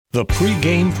The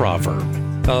pregame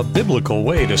proverb, a biblical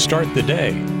way to start the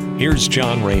day. Here's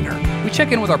John Rayner. We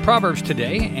check in with our Proverbs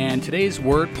today, and today's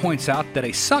word points out that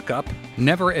a suck-up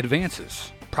never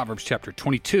advances. Proverbs chapter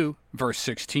 22, verse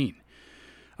 16.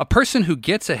 A person who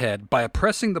gets ahead by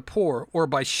oppressing the poor or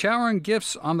by showering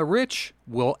gifts on the rich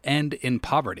will end in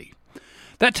poverty.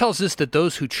 That tells us that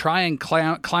those who try and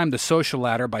climb the social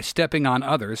ladder by stepping on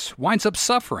others winds up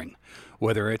suffering,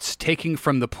 whether it's taking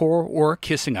from the poor or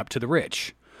kissing up to the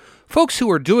rich. Folks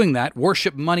who are doing that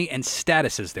worship money and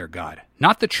status as their God,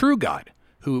 not the true God,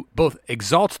 who both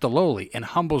exalts the lowly and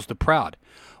humbles the proud.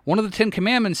 One of the 10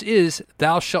 Commandments is,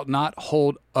 "Thou shalt not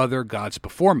hold other gods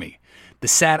before me." The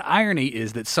sad irony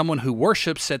is that someone who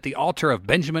worships at the altar of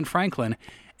Benjamin Franklin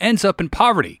ends up in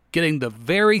poverty, getting the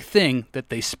very thing that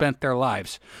they spent their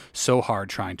lives so hard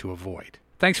trying to avoid.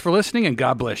 Thanks for listening, and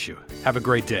God bless you. Have a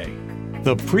great day.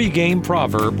 The pregame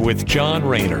proverb with John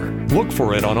Rayner. Look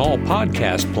for it on all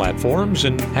podcast platforms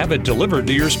and have it delivered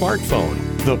to your smartphone.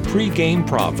 The pregame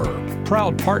proverb,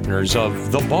 proud partners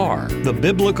of The Bar, the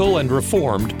Biblical and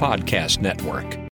Reformed Podcast Network.